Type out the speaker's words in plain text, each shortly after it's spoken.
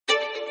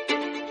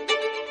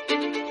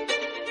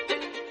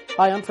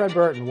Hi, I'm Fred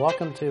Burton.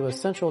 Welcome to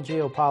Essential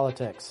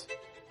Geopolitics.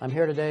 I'm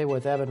here today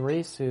with Evan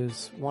Rees,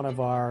 who's one of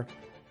our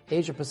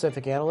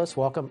Asia-Pacific analysts.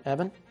 Welcome,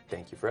 Evan.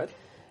 Thank you, Fred.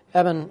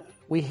 Evan,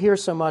 we hear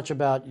so much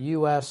about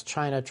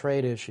U.S.-China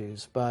trade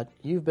issues, but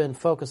you've been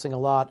focusing a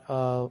lot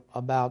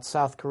about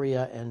South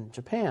Korea and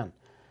Japan.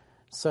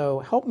 So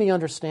help me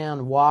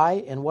understand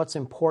why and what's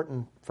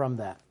important from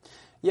that.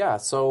 Yeah,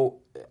 so,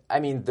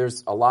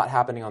 there's a lot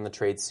happening on the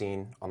trade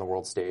scene on the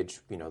world stage.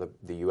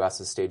 The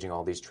U.S. is staging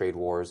all these trade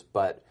wars,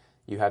 but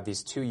you have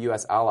these two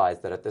U.S.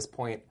 allies that at this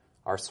point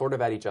are sort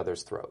of at each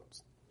other's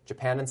throats.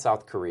 Japan and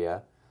South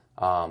Korea.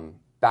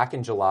 Back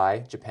in July,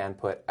 Japan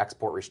put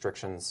export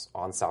restrictions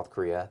on South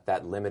Korea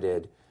that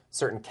limited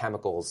certain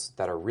chemicals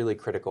that are really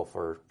critical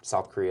for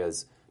South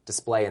Korea's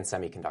display and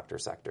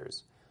semiconductor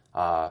sectors.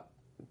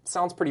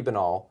 Sounds pretty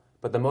banal,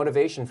 but the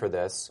motivation for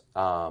this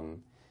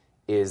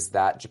is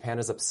that Japan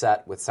is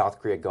upset with South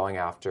Korea going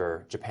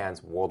after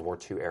Japan's World War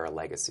II era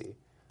legacy.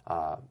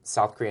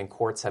 South Korean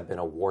courts have been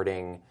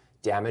awarding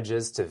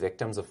damages to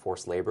victims of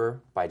forced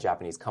labor by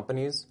Japanese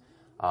companies,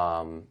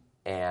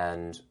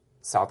 and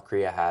South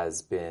Korea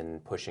has been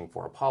pushing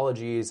for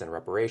apologies and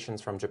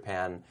reparations from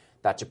Japan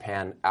that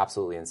Japan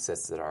absolutely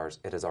insists that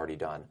it has already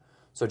done.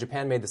 So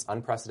Japan made this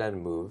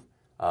unprecedented move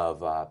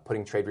of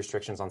putting trade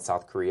restrictions on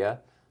South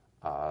Korea,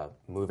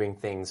 moving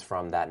things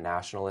from that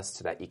nationalist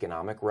to that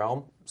economic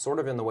realm, sort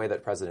of in the way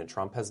that President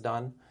Trump has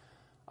done.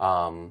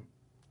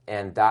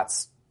 And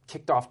that's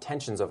kicked off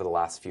tensions over the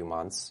last few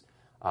months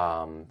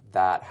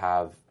that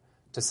have,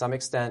 to some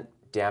extent,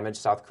 damaged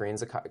South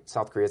Korea's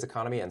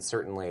economy and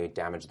certainly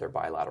damaged their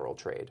bilateral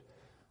trade,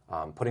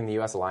 putting the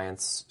U.S.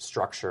 alliance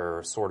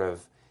structure sort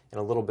of in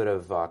a little bit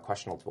of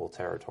questionable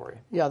territory.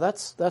 Yeah,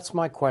 that's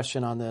my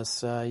question on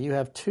this. You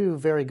have two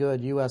very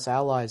good U.S.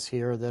 allies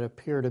here that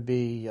appear to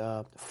be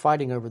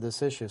fighting over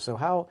this issue. So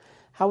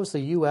how is the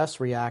U.S.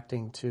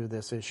 reacting to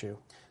this issue?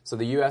 So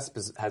the U.S.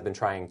 has been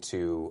trying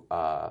to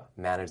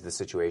manage the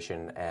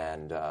situation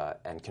and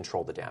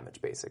control the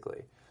damage,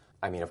 basically.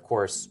 Of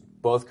course,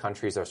 both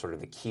countries are sort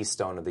of the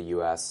keystone of the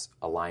U.S.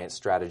 alliance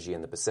strategy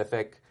in the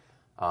Pacific.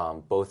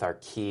 Both are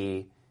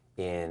key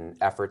in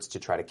efforts to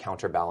try to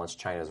counterbalance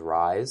China's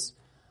rise.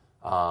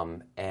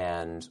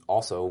 And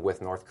also,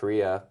 with North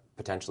Korea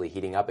potentially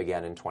heating up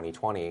again in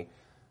 2020,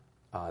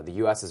 the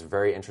U.S. is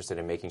very interested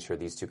in making sure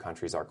these two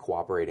countries are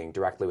cooperating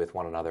directly with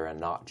one another and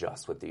not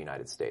just with the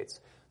United States.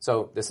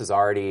 So this has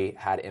already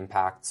had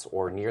impacts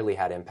or nearly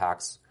had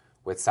impacts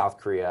with South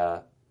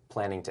Korea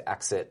planning to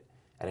exit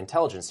an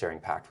intelligence sharing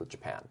pact with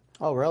Japan.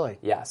 Oh, really?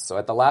 Yes. So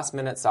at the last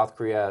minute, South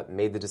Korea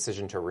made the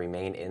decision to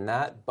remain in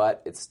that,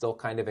 but it's still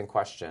kind of in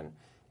question.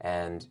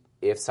 And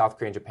if South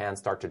Korea and Japan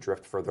start to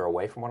drift further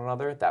away from one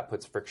another, that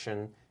puts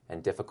friction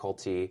and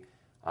difficulty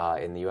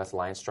in the U.S.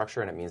 alliance structure,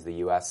 and it means the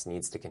U.S.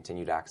 needs to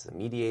continue to act as a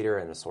mediator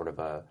and a sort of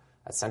a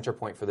center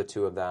point for the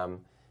two of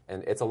them.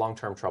 And it's a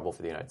long-term trouble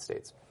for the United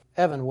States.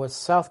 Evan, with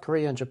South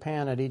Korea and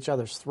Japan at each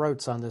other's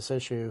throats on this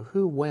issue,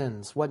 who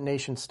wins? What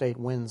nation-state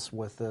wins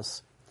with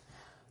this?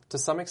 To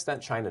some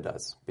extent, China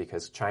does,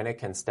 because China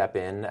can step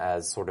in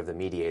as sort of the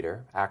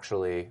mediator.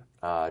 Actually,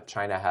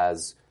 China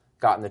has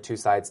gotten the two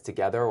sides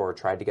together or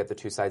tried to get the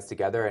two sides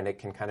together, and it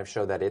can kind of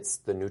show that it's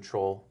the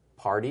neutral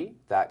party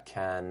that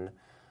can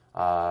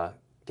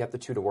get the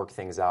two to work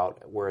things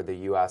out, where the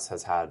U.S.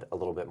 has had a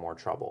little bit more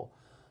trouble.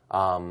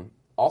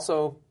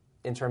 Also,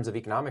 in terms of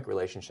economic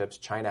relationships,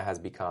 China has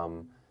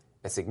become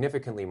a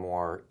significantly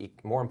more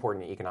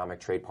important economic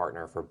trade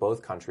partner for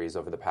both countries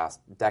over the past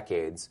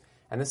decades.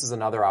 And this is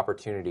another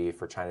opportunity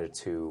for China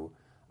to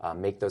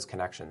make those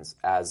connections.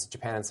 As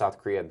Japan and South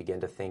Korea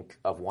begin to think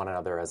of one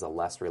another as a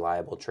less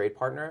reliable trade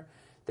partner,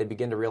 they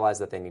begin to realize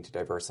that they need to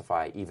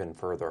diversify even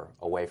further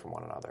away from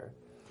one another.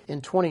 In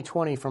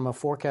 2020, from a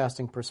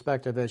forecasting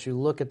perspective, as you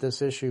look at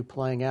this issue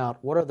playing out,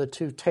 what are the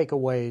two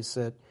takeaways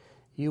that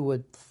you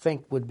would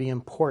think would be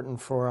important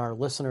for our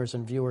listeners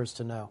and viewers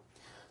to know?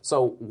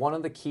 So one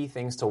of the key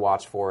things to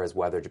watch for is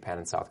whether Japan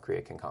and South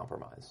Korea can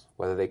compromise,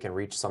 whether they can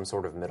reach some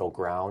sort of middle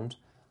ground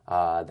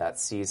that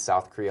sees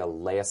South Korea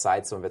lay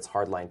aside some of its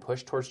hardline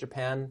push towards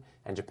Japan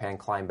and Japan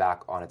climb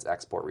back on its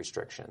export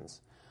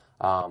restrictions.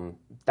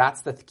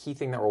 That's the key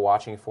thing that we're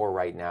watching for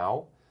right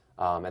now,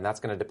 and that's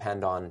going to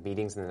depend on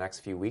meetings in the next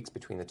few weeks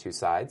between the two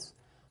sides.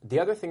 The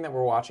other thing that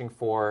we're watching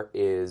for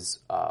is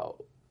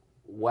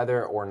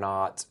whether or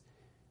not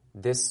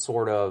this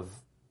sort of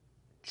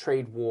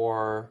trade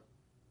war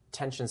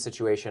tension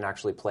situation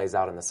actually plays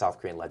out in the South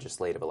Korean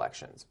legislative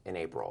elections in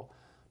April.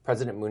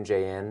 President Moon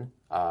Jae-in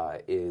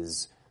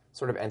is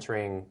sort of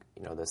entering,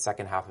 the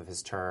second half of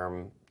his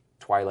term,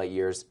 twilight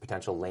years,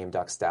 potential lame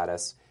duck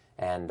status,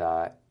 and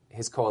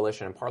his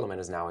coalition in parliament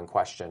is now in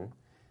question.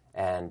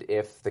 And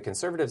if the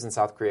conservatives in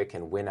South Korea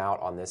can win out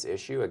on this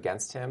issue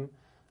against him,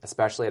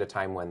 especially at a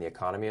time when the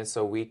economy is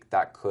so weak,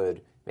 that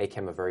could make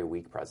him a very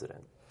weak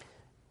president.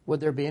 Would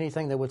there be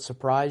anything that would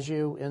surprise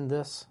you in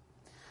this?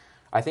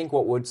 I think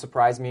what would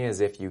surprise me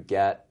is if you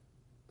get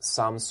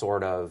some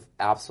sort of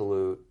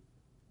absolute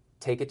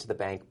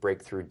take-it-to-the-bank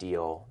breakthrough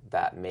deal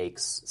that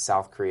makes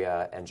South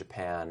Korea and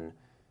Japan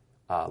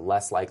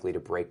less likely to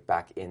break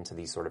back into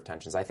these sort of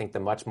tensions. I think the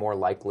much more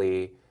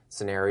likely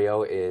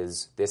scenario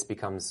is this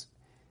becomes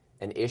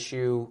an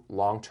issue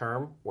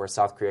long-term where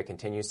South Korea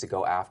continues to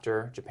go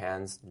after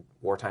Japan's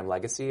wartime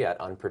legacy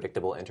at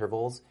unpredictable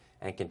intervals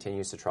and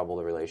continues to trouble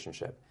the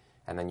relationship.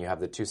 And then you have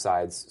the two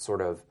sides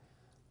sort of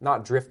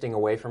not drifting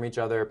away from each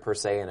other per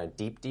se in a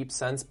deep, deep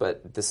sense,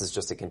 but this is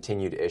just a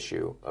continued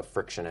issue of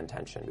friction and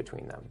tension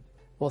between them.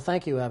 Well,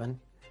 thank you, Evan.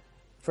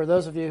 For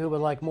those of you who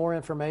would like more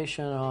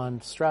information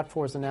on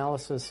Stratfor's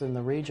analysis in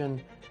the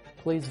region,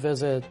 please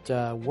visit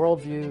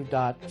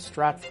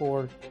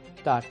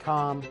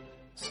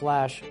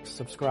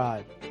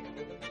worldview.stratfor.com/subscribe.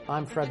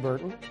 I'm Fred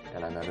Burton.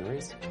 And I'm Evan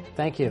Rees.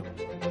 Thank you.